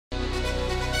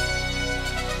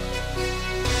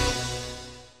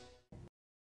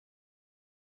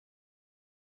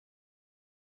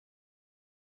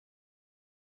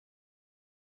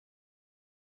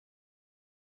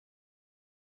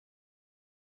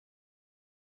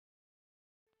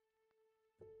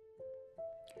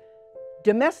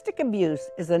Domestic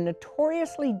abuse is a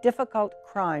notoriously difficult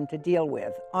crime to deal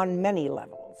with on many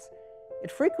levels. It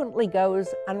frequently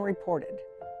goes unreported,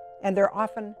 and there are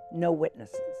often no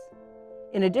witnesses.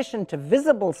 In addition to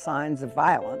visible signs of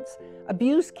violence,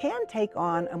 abuse can take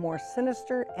on a more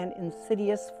sinister and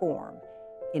insidious form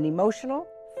in emotional,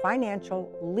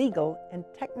 financial, legal, and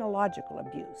technological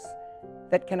abuse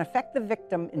that can affect the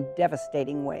victim in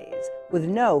devastating ways with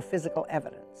no physical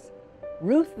evidence.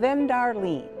 Ruth Van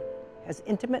Darleen has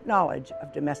intimate knowledge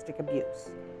of domestic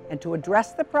abuse, and to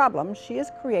address the problem, she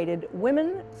has created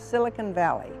Women Silicon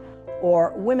Valley,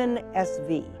 or Women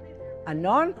SV, a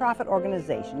nonprofit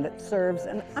organization that serves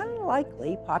an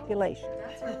unlikely population.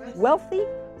 Wealthy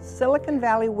Silicon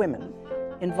Valley women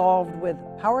involved with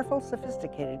powerful,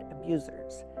 sophisticated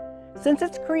abusers. Since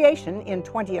its creation in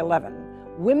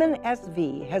 2011, Women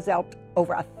SV has helped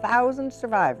over 1,000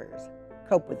 survivors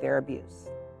cope with their abuse.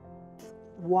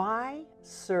 Why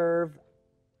serve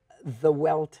the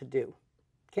well-to-do?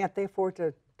 Can't they afford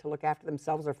to look after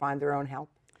themselves or find their own help?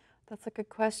 That's a good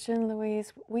question,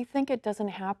 Louise. We think it doesn't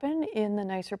happen in the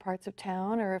nicer parts of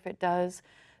town, or if it does,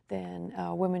 then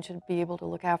women should be able to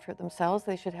look after it themselves.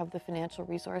 They should have the financial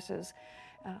resources.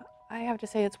 I have to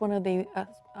say it's one of the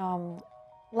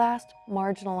last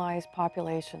marginalized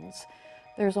populations.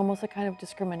 There's almost a kind of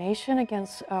discrimination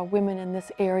against women in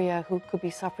this area who could be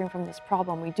suffering from this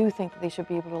problem. We do think that they should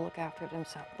be able to look after it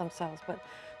themselves, but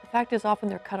the fact is often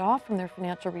they're cut off from their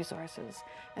financial resources.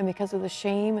 And because of the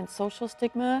shame and social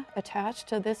stigma attached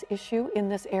to this issue in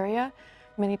this area,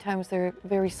 many times they're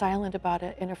very silent about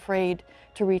it and afraid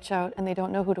to reach out, and they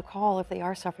don't know who to call if they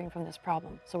are suffering from this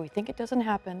problem. So we think it doesn't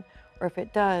happen, or if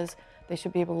it does, they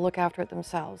should be able to look after it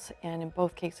themselves. And in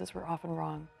both cases, we're often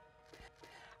wrong.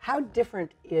 How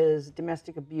different is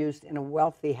domestic abuse in a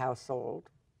wealthy household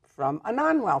from a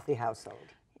non-wealthy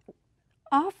household?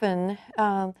 Often,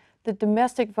 the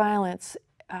domestic violence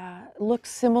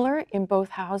looks similar in both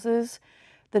houses.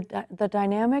 The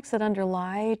dynamics that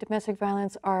underlie domestic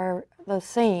violence are the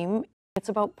same. It's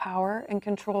about power and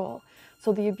control.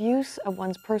 So the abuse of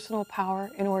one's personal power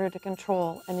in order to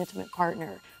control an intimate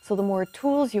partner. So the more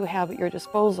tools you have at your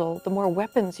disposal, the more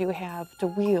weapons you have to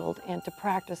wield and to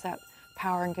practice that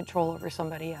power and control over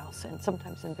somebody else, and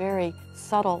sometimes in very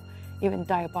subtle, even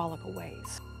diabolical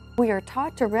ways. We are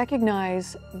taught to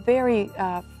recognize very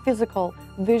physical,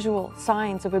 visual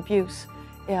signs of abuse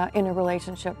in a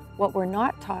relationship. What we're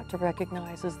not taught to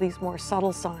recognize is these more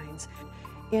subtle signs.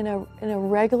 In a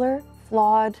regular,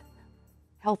 flawed,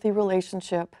 healthy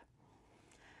relationship,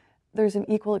 there's an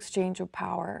equal exchange of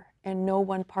power, and no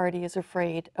one party is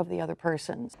afraid of the other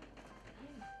person's.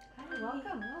 Hi,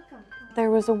 welcome. There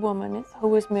was a woman who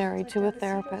was married to a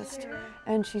therapist,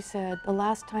 and she said, the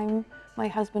last time my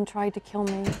husband tried to kill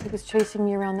me, he was chasing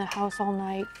me around the house all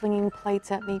night, flinging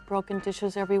plates at me, broken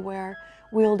dishes everywhere,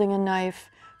 wielding a knife,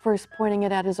 first pointing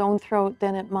it at his own throat,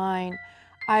 then at mine.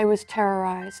 I was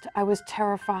terrorized. I was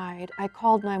terrified. I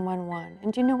called 911.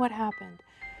 And do you know what happened?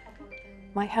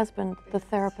 My husband, the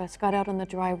therapist, got out on the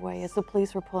driveway as the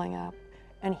police were pulling up,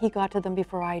 and he got to them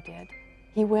before I did.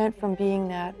 He went from being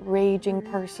that raging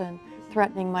person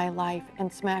threatening my life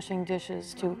and smashing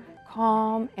dishes to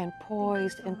calm and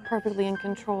poised and perfectly in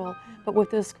control, but with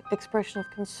this expression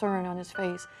of concern on his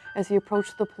face as he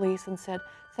approached the police and said,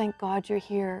 "Thank God you're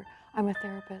here. I'm a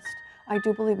therapist. I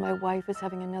do believe my wife is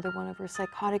having another one of her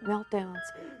psychotic meltdowns.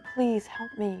 Please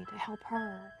help me to help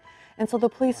her." And so the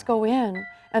police go in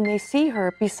and they see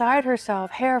her beside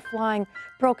herself, hair flying,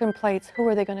 broken plates. Who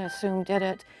are they going to assume did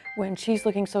it when she's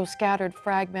looking so scattered,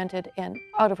 fragmented, and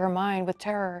out of her mind with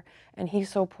terror? And he's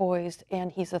so poised,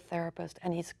 and he's a therapist,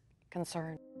 and he's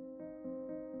concerned.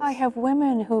 I have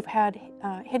women who've had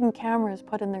hidden cameras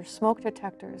put in their smoke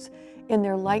detectors, in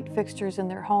their light fixtures in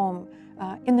their home,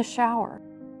 in the shower.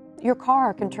 Your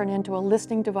car can turn into a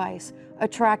listening device, a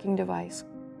tracking device.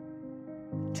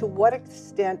 To what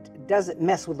extent does it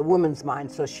mess with a woman's mind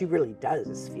so she really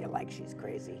does feel like she's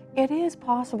crazy? It is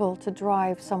possible to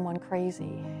drive someone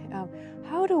crazy.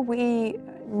 How do we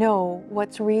know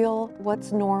what's real,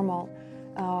 what's normal,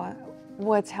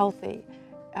 what's healthy?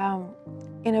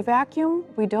 In a vacuum,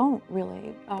 we don't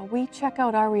really. We check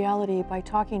out our reality by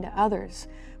talking to others,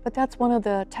 but that's one of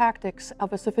the tactics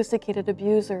of a sophisticated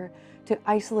abuser, to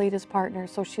isolate his partner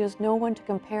so she has no one to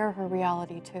compare her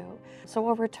reality to. So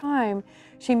over time,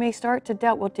 she may start to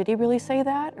doubt, well, did he really say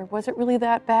that? Or was it really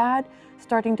that bad?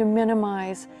 Starting to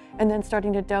minimize and then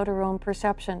starting to doubt her own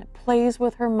perception. It plays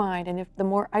with her mind, and if the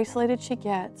more isolated she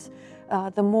gets,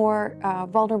 the more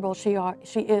vulnerable she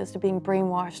is to being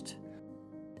brainwashed.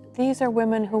 These are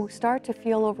women who start to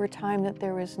feel over time that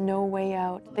there is no way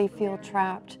out. They feel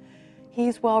trapped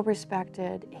He's well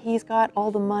respected. He's got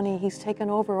all the money. He's taken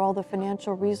over all the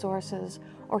financial resources,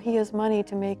 or he has money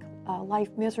to make life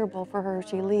miserable for her if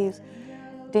she leaves,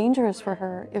 dangerous for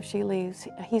her if she leaves.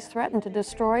 He's threatened to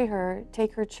destroy her,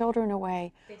 take her children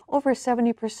away. Over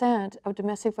 70% of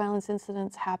domestic violence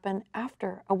incidents happen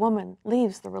after a woman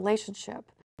leaves the relationship.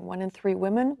 1 in 3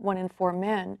 women, 1 in 4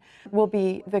 men will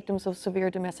be victims of severe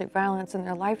domestic violence in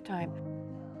their lifetime.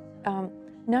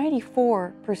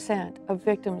 94% of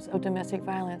victims of domestic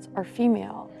violence are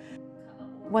female.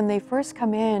 When they first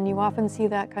come in, you often see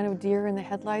that kind of deer in the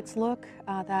headlights look,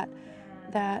 that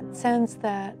sense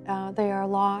that they are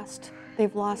lost.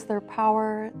 They've lost their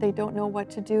power. They don't know what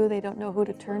to do. They don't know who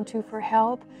to turn to for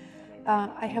help.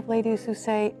 I have ladies who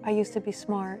say, I used to be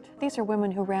smart. These are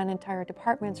women who ran entire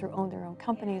departments or owned their own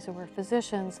companies or were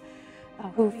physicians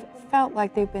who felt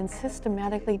like they've been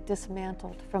systematically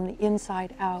dismantled from the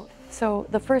inside out. So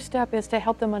the first step is to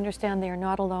help them understand they are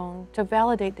not alone, to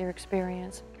validate their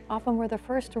experience. Often we're the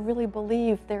first to really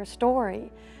believe their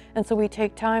story. And so we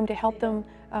take time to help them,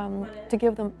 to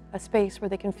give them a space where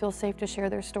they can feel safe to share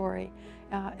their story.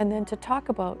 And then to talk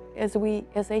about, as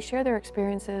they share their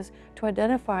experiences, to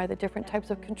identify the different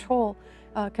types of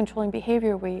controlling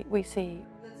behavior we see.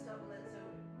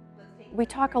 We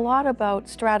talk a lot about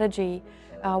strategy.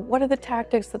 What are the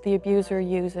tactics that the abuser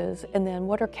uses, and then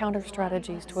what are counter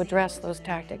strategies to address those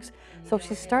tactics? So if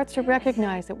she starts to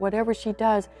recognize that whatever she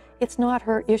does, it's not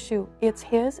her issue, it's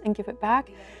his, and give it back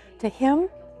to him,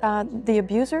 the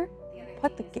abuser,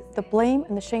 put the blame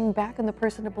and the shame back on the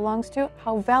person it belongs to,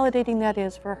 how validating that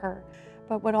is for her.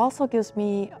 But what also gives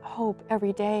me hope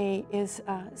every day is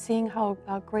seeing how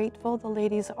grateful the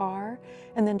ladies are,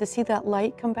 and then to see that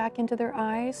light come back into their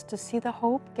eyes, to see the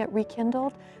hope get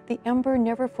rekindled. The ember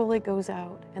never fully goes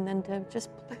out, and then to just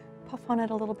puff on it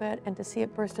a little bit and to see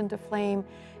it burst into flame,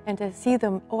 and to see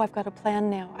them, oh, I've got a plan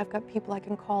now. I've got people I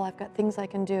can call. I've got things I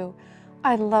can do.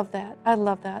 I love that. I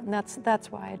love that, and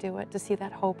that's why I do it, to see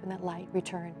that hope and that light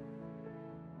return.